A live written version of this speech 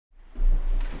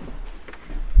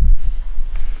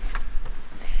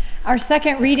Our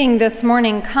second reading this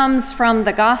morning comes from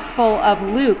the Gospel of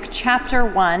Luke, chapter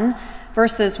 1,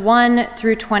 verses 1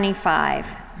 through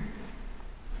 25.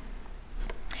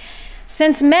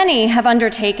 Since many have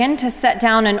undertaken to set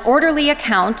down an orderly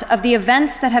account of the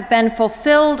events that have been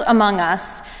fulfilled among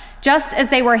us, just as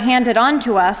they were handed on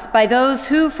to us by those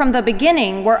who from the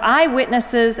beginning were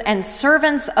eyewitnesses and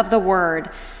servants of the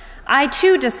word, I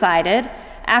too decided,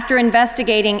 after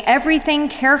investigating everything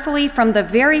carefully from the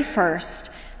very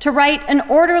first, to write an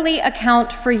orderly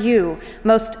account for you,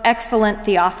 most excellent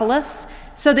Theophilus,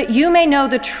 so that you may know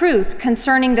the truth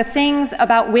concerning the things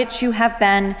about which you have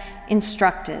been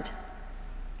instructed.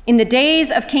 In the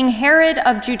days of King Herod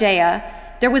of Judea,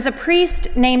 there was a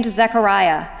priest named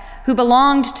Zechariah, who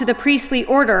belonged to the priestly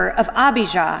order of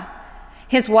Abijah.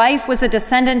 His wife was a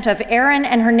descendant of Aaron,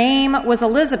 and her name was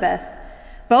Elizabeth.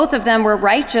 Both of them were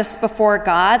righteous before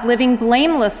God, living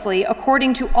blamelessly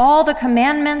according to all the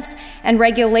commandments and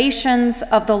regulations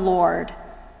of the Lord.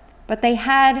 But they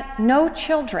had no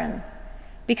children,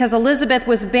 because Elizabeth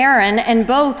was barren and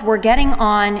both were getting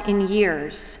on in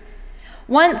years.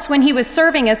 Once, when he was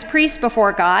serving as priest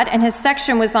before God and his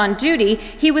section was on duty,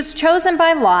 he was chosen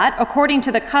by lot, according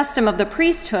to the custom of the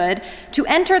priesthood, to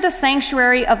enter the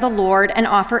sanctuary of the Lord and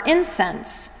offer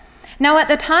incense. Now at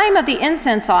the time of the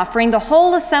incense offering, the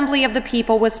whole assembly of the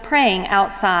people was praying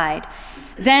outside.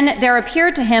 Then there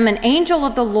appeared to him an angel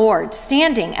of the Lord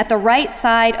standing at the right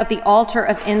side of the altar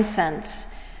of incense.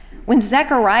 When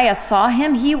Zechariah saw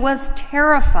him, he was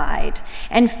terrified,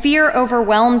 and fear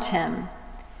overwhelmed him.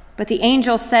 But the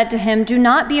angel said to him, "Do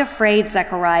not be afraid,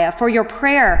 Zechariah, for your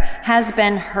prayer has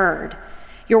been heard.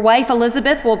 Your wife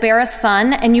Elizabeth will bear a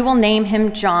son, and you will name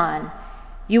him John.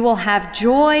 You will have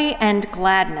joy and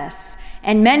gladness,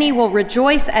 and many will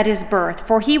rejoice at his birth,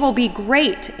 for he will be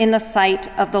great in the sight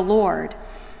of the Lord.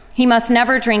 He must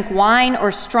never drink wine or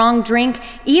strong drink.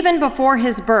 Even before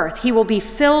his birth, he will be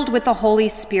filled with the Holy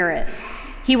Spirit.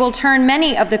 He will turn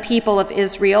many of the people of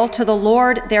Israel to the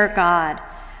Lord their God.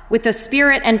 With the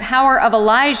spirit and power of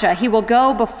Elijah, he will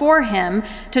go before him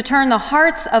to turn the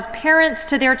hearts of parents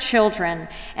to their children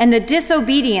and the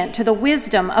disobedient to the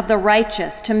wisdom of the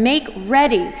righteous, to make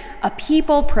ready a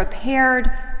people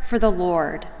prepared for the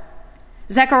Lord."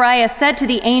 Zechariah said to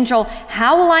the angel,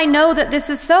 "How will I know that this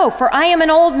is so? For I am an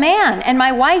old man, and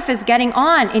my wife is getting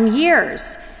on in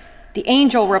years." The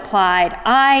angel replied,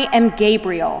 "I am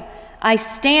Gabriel. I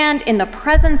stand in the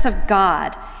presence of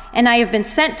God, and I have been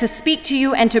sent to speak to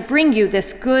you and to bring you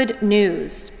this good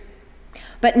news.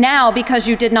 But now, because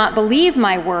you did not believe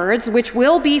my words, which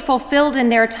will be fulfilled in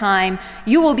their time,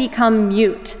 you will become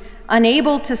mute,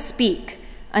 unable to speak,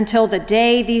 until the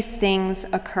day these things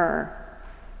occur."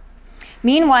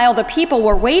 Meanwhile, the people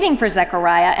were waiting for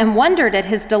Zechariah and wondered at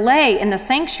his delay in the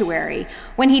sanctuary.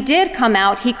 When he did come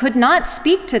out, he could not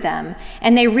speak to them,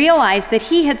 and they realized that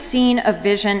he had seen a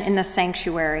vision in the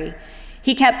sanctuary.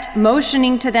 He kept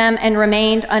motioning to them and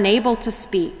remained unable to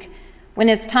speak. When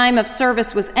his time of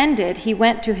service was ended, he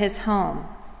went to his home.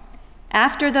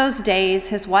 After those days,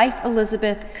 his wife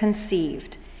Elizabeth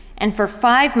conceived, and for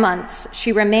 5 months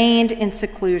she remained in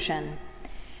seclusion.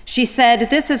 She said,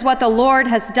 "This is what the Lord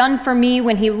has done for me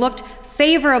when he looked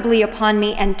favorably upon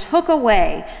me and took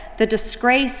away the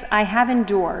disgrace I have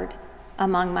endured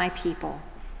among my people."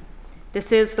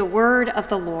 This is the word of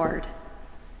the Lord.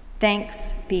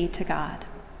 Thanks be to God.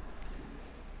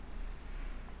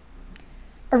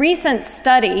 A recent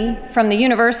study from the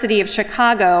University of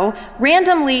Chicago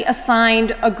randomly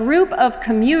assigned a group of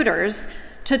commuters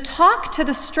to talk to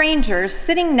the strangers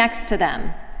sitting next to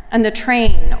them on the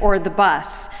train or the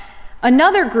bus.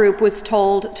 Another group was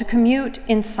told to commute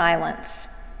in silence.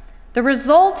 The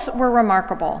results were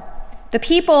remarkable. The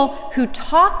people who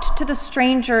talked to the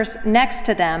strangers next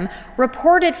to them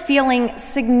reported feeling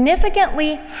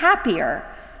significantly happier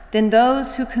than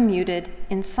those who commuted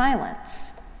in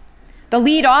silence. The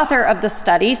lead author of the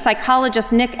study,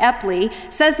 psychologist Nick Epley,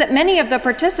 says that many of the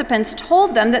participants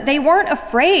told them that they weren't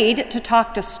afraid to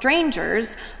talk to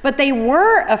strangers, but they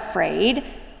were afraid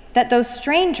that those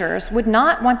strangers would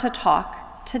not want to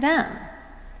talk to them.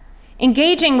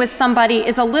 Engaging with somebody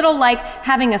is a little like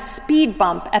having a speed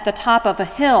bump at the top of a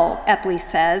hill, Epley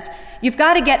says. You've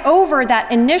got to get over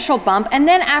that initial bump, and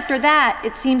then after that,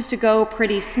 it seems to go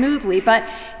pretty smoothly. But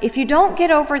if you don't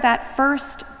get over that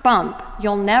first bump,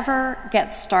 you'll never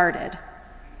get started.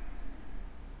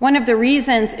 One of the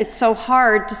reasons it's so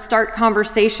hard to start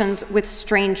conversations with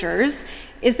strangers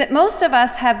is that most of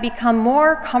us have become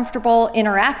more comfortable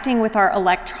interacting with our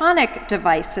electronic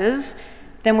devices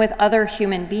than with other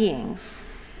human beings.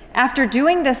 After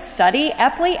doing this study,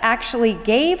 Epley actually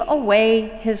gave away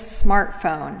his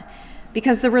smartphone.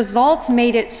 because the results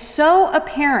made it so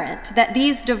apparent that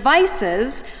these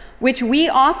devices, which we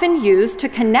often use to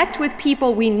connect with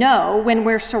people we know when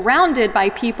we're surrounded by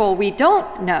people we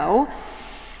don't know,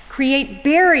 create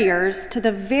barriers to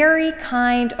the very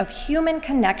kind of human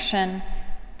connection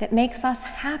that makes us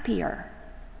happier.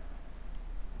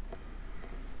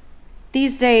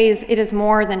 These days, it is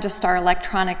more than just our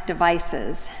electronic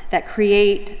devices that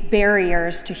create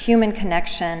barriers to human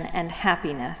connection and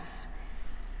happiness.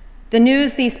 The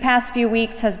news these past few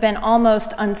weeks has been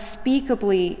almost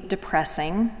unspeakably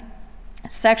depressing.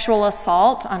 Sexual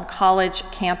assault on college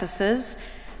campuses,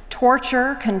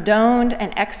 torture condoned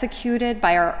and executed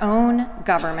by our own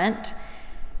government,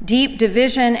 deep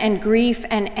division and grief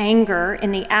and anger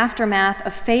in the aftermath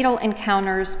of fatal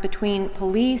encounters between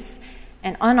police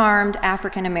and unarmed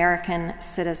African American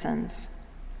citizens.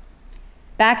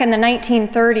 Back in the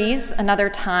 1930s, another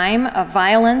time of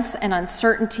violence and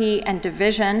uncertainty and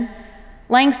division,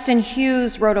 Langston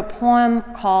Hughes wrote a poem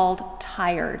called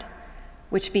Tired,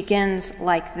 which begins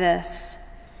like this: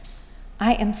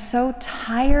 I am so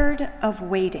tired of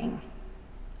waiting,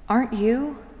 aren't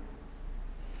you?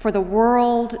 For the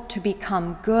world to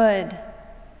become good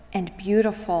and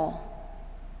beautiful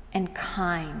and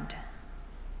kind.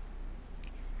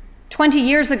 20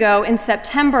 years ago, in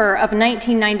September of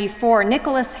 1994,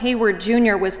 Nicholas Hayward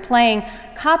Jr. was playing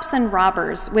cops and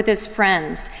robbers with his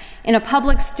friends in a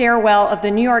public stairwell of the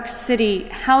New York City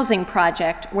housing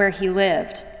project where he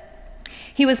lived.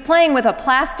 He was playing with a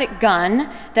plastic gun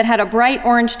that had a bright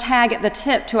orange tag at the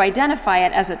tip to identify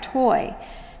it as a toy.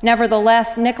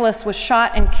 Nevertheless, Nicholas was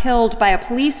shot and killed by a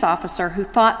police officer who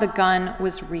thought the gun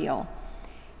was real.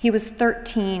 He was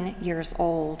 13 years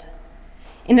old.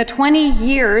 In the 20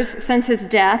 years since his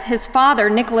death, his father,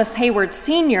 Nicholas Hayward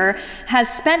Sr.,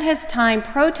 has spent his time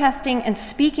protesting and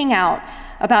speaking out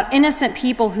about innocent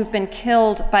people who've been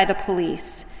killed by the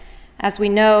police. As we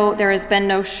know, there has been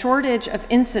no shortage of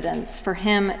incidents for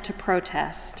him to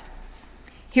protest.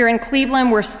 Here in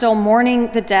Cleveland, we're still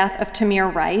mourning the death of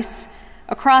Tamir Rice.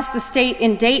 Across the state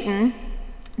in Dayton,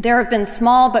 there have been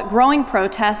small but growing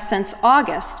protests since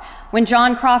August, when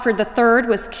John Crawford III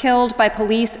was killed by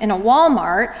police in a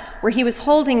Walmart where he was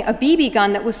holding a BB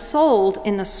gun that was sold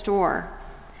in the store.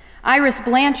 Iris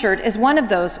Blanchard is one of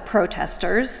those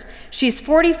protesters. She's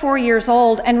 44 years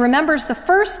old and remembers the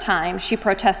first time she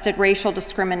protested racial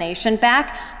discrimination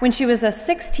back when she was a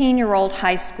 16-year-old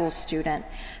high school student.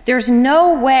 There's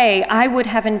no way I would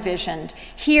have envisioned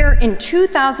here in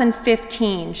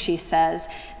 2015, she says,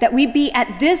 that we'd be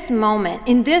at this moment,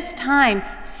 in this time,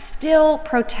 still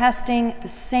protesting the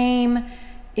same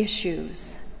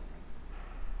issues.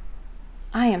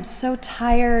 I am so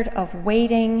tired of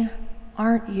waiting,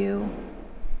 aren't you,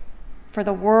 for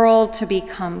the world to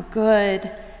become good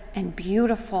and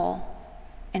beautiful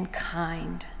and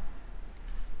kind.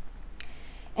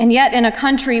 And yet, in a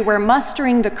country where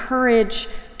mustering the courage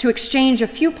to exchange a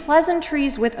few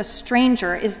pleasantries with a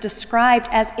stranger is described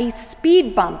as a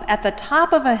speed bump at the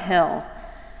top of a hill,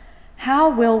 how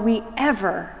will we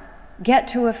ever get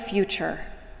to a future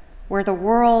where the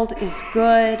world is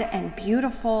good and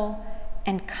beautiful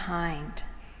and kind?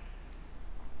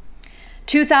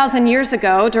 2,000 years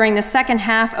ago, during the second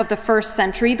half of the first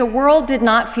century, the world did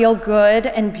not feel good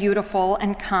and beautiful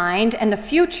and kind, and the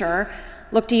future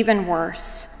looked even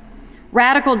worse.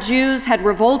 Radical Jews had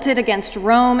revolted against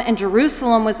Rome, and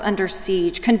Jerusalem was under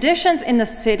siege. Conditions in the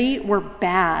city were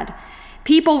bad.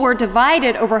 People were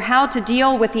divided over how to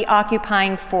deal with the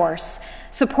occupying force,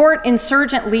 support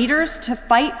insurgent leaders to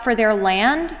fight for their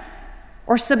land,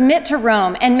 or submit to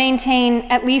Rome and maintain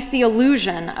at least the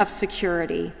illusion of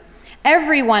security.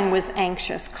 Everyone was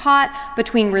anxious, caught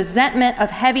between resentment of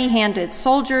heavy-handed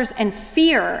soldiers and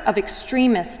fear of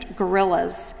extremist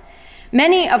guerrillas.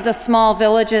 Many of the small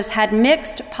villages had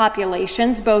mixed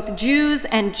populations, both Jews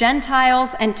and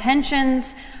Gentiles, and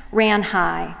tensions ran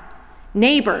high.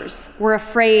 Neighbors were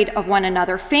afraid of one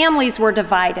another. Families were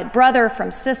divided, brother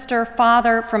from sister,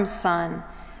 father from son.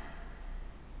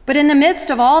 But in the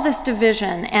midst of all this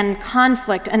division and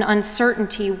conflict and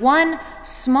uncertainty, one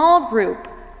small group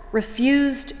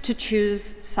refused to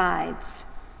choose sides.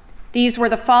 These were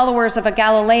the followers of a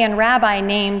Galilean rabbi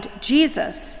named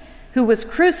Jesus, who was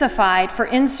crucified for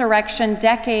insurrection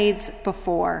decades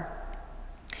before.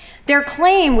 Their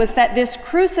claim was that this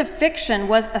crucifixion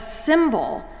was a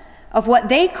symbol of what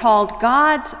they called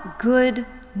God's good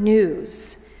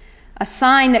news, a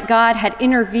sign that God had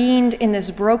intervened in this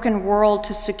broken world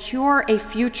to secure a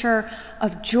future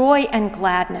of joy and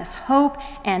gladness, hope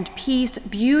and peace,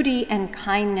 beauty and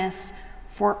kindness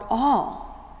for all.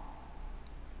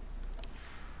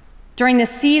 During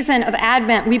this season of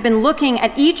Advent, we've been looking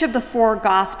at each of the four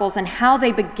Gospels and how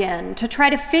they begin to try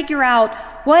to figure out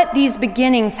what these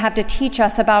beginnings have to teach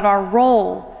us about our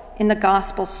role in the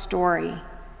Gospel story.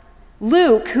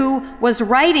 Luke, who was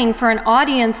writing for an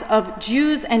audience of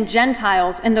Jews and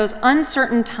Gentiles in those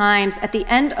uncertain times at the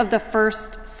end of the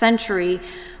first century,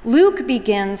 Luke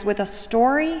begins with a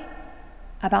story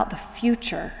about the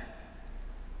future.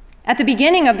 At the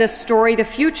beginning of this story, the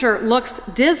future looks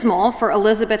dismal for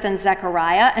Elizabeth and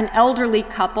Zechariah, an elderly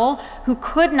couple who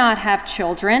could not have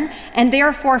children and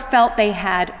therefore felt they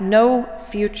had no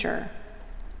future.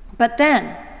 But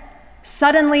then,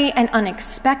 suddenly and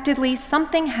unexpectedly,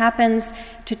 something happens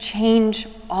to change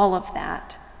all of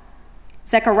that.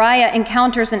 Zechariah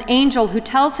encounters an angel who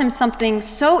tells him something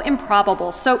so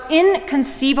improbable, so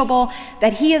inconceivable,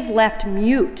 that he is left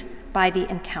mute by the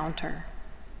encounter.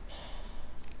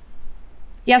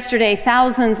 Yesterday,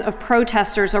 thousands of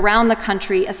protesters around the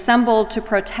country assembled to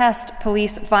protest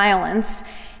police violence.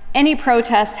 Any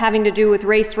protest having to do with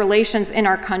race relations in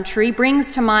our country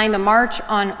brings to mind the March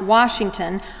on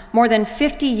Washington more than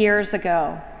 50 years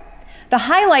ago. The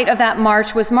highlight of that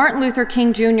march was Martin Luther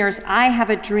King Jr.'s "I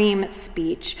Have a Dream"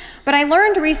 speech, but I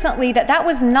learned recently that that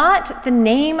was not the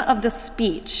name of the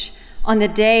speech on the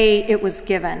day it was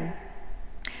given.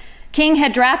 King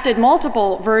had drafted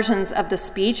multiple versions of the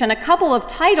speech, and a couple of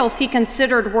titles he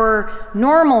considered were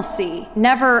 "Normalcy,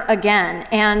 Never Again,"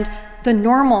 and "The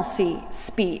Normalcy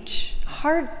Speech."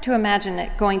 Hard to imagine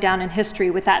it going down in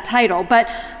history with that title, but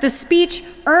the speech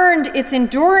earned its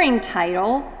enduring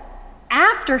title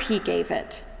after he gave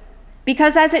it,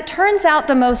 because as it turns out,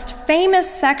 the most famous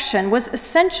section was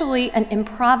essentially an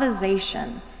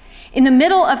improvisation. In the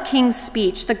middle of King's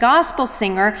speech, the gospel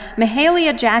singer,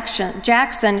 Mahalia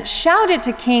Jackson, shouted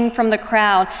to King from the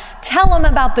crowd, "Tell him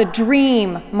about the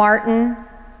dream, Martin."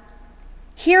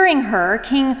 Hearing her,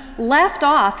 King left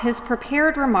off his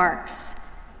prepared remarks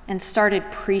and started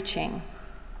preaching.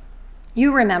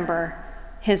 You remember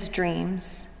his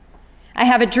dreams. "I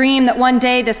have a dream that one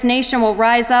day this nation will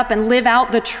rise up and live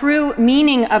out the true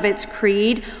meaning of its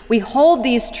creed. We hold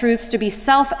these truths to be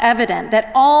self-evident,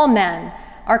 that all men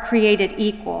are created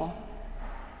equal.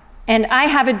 And I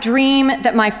have a dream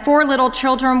that my 4 little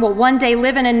children will one day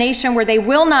live in a nation where they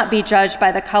will not be judged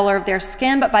by the color of their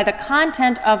skin, but by the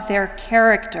content of their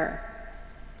character."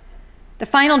 The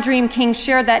final dream King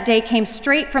shared that day came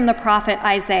straight from the prophet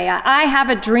Isaiah. "I have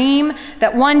a dream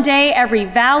that one day every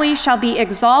valley shall be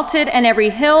exalted and every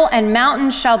hill and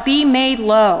mountain shall be made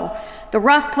low. The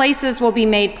rough places will be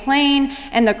made plain,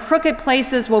 and the crooked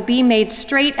places will be made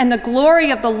straight, and the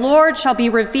glory of the Lord shall be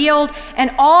revealed,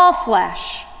 and all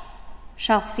flesh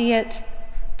shall see it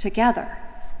together."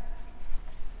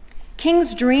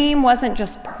 King's dream wasn't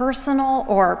just personal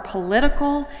or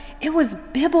political, it was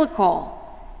biblical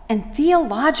and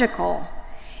theological.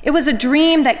 It was a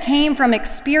dream that came from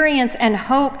experience and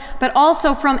hope, but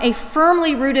also from a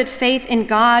firmly rooted faith in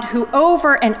God, who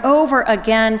over and over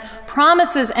again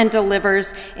promises and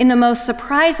delivers in the most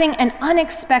surprising and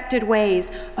unexpected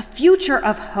ways a future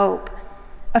of hope,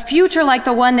 a future like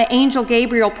the one the angel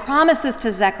Gabriel promises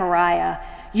to Zechariah.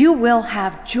 You will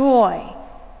have joy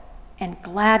and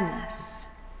gladness.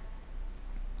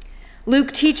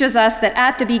 Luke teaches us that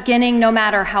at the beginning, no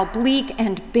matter how bleak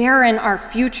and barren our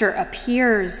future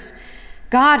appears,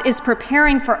 God is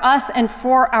preparing for us and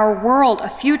for our world a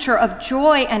future of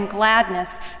joy and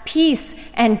gladness, peace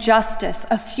and justice,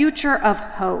 a future of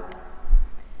hope.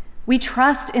 We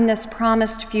trust in this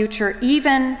promised future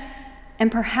even,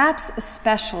 and perhaps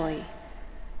especially,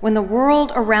 when the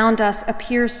world around us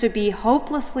appears to be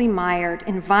hopelessly mired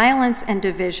in violence and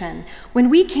division, when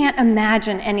we can't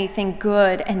imagine anything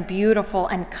good and beautiful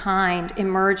and kind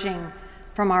emerging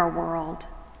from our world.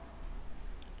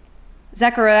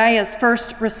 Zechariah's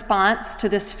first response to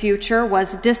this future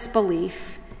was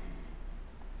disbelief.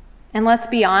 And let's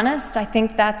be honest, I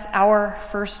think that's our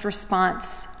first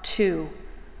response too.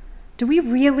 Do we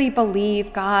really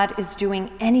believe God is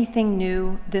doing anything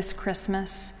new this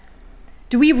Christmas?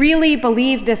 Do we really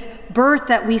believe this birth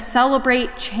that we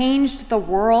celebrate changed the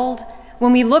world?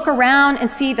 When we look around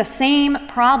and see the same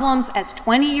problems as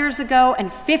 20 years ago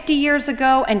and 50 years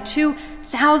ago and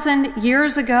 2,000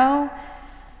 years ago?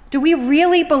 Do we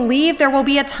really believe there will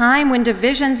be a time when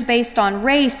divisions based on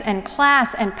race and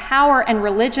class and power and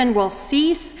religion will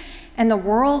cease and the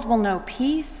world will know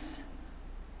peace?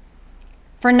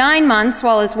 For 9 months,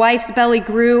 while his wife's belly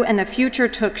grew and the future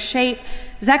took shape,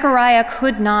 Zechariah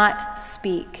could not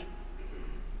speak.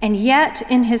 And yet,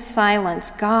 in his silence,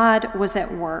 God was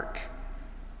at work.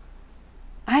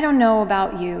 I don't know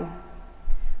about you,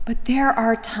 but there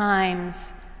are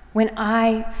times when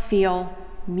I feel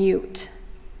mute.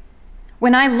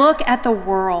 When I look at the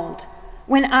world,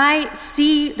 when I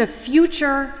see the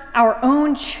future our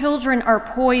own children are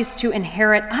poised to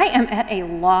inherit, I am at a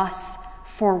loss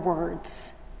for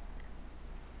words.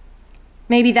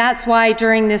 Maybe that's why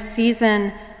during this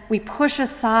season, we push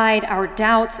aside our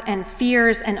doubts and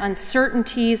fears and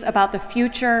uncertainties about the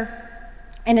future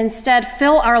and instead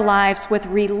fill our lives with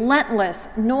relentless,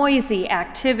 noisy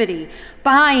activity,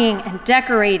 buying and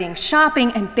decorating,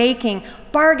 shopping and baking,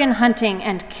 bargain hunting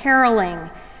and caroling.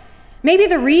 Maybe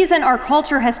the reason our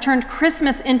culture has turned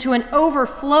Christmas into an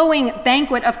overflowing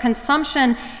banquet of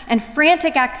consumption and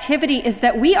frantic activity is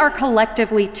that we are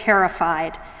collectively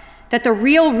terrified that the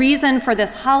real reason for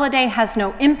this holiday has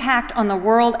no impact on the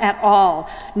world at all,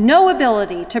 no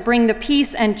ability to bring the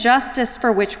peace and justice for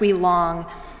which we long.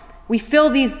 We fill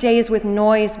these days with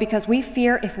noise because we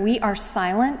fear if we are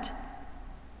silent,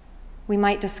 we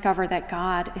might discover that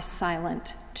God is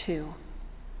silent too.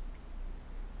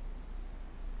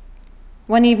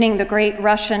 One evening, the great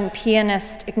Russian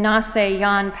pianist Ignacy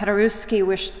Jan Paderewski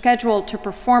was scheduled to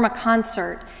perform a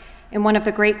concert in one of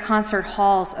the great concert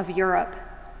halls of Europe.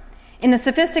 In the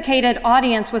sophisticated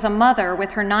audience was a mother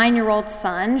with her 9-year-old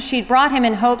son. She'd brought him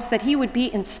in hopes that he would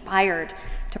be inspired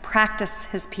to practice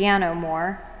his piano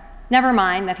more. Never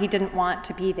mind that he didn't want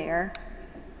to be there.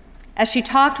 As she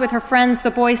talked with her friends, the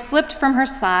boy slipped from her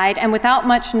side and without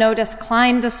much notice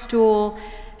climbed the stool,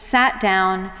 sat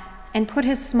down, and put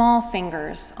his small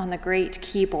fingers on the great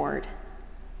keyboard.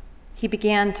 He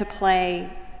began to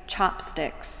play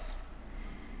chopsticks.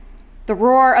 The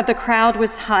roar of the crowd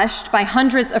was hushed by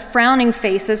hundreds of frowning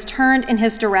faces turned in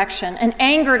his direction. An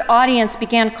angered audience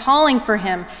began calling for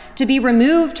him to be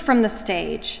removed from the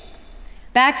stage.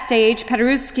 Backstage,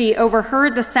 Paderewski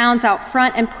overheard the sounds out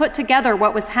front and put together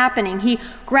what was happening. He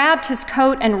grabbed his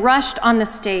coat and rushed on the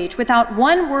stage. Without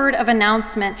one word of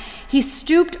announcement, he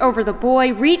stooped over the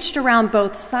boy, reached around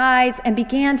both sides, and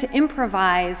began to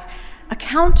improvise a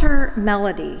counter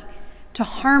melody to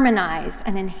harmonize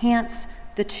and enhance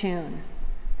the tune.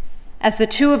 As the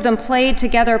two of them played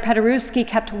together, Paderewski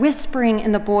kept whispering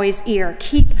in the boy's ear,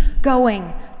 "Keep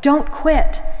going, don't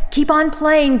quit. Keep on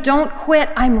playing, don't quit.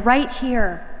 I'm right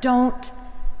here, don't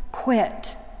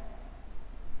quit."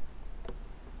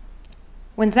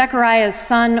 When Zechariah's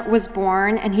son was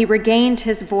born and he regained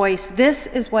his voice, this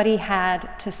is what he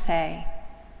had to say.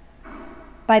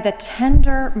 "By the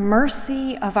tender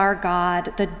mercy of our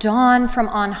God, the dawn from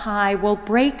on high will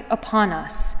break upon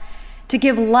us, to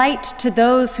give light to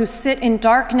those who sit in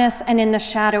darkness and in the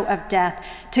shadow of death,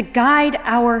 to guide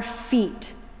our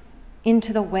feet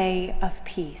into the way of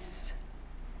peace."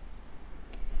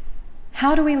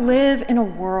 How do we live in a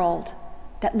world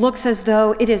that looks as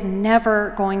though it is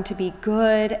never going to be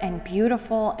good and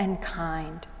beautiful and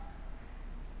kind?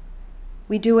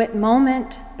 We do it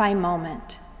moment by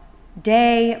moment,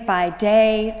 day by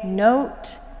day,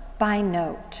 note by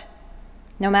note,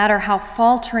 no matter how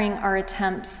faltering our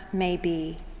attempts may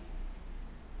be.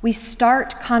 We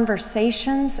start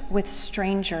conversations with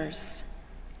strangers.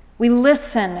 We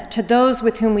listen to those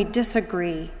with whom we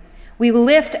disagree. We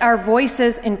lift our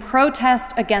voices in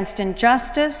protest against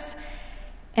injustice,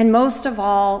 and most of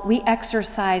all, we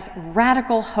exercise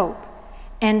radical hope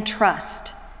and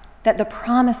trust that the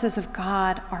promises of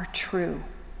God are true.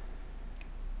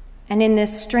 And in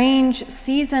this strange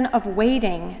season of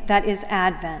waiting that is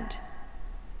Advent,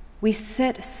 we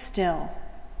sit still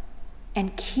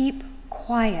and keep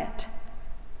quiet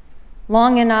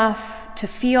long enough to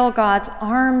feel God's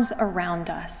arms around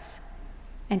us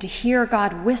and to hear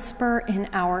God whisper in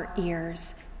our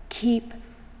ears, "Keep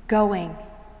going.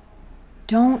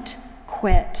 Don't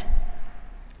quit.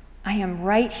 I am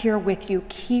right here with you.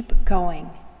 Keep going.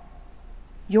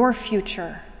 Your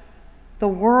future, the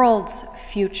world's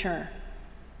future,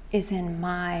 is in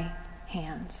my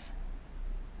hands."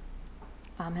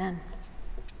 Amen.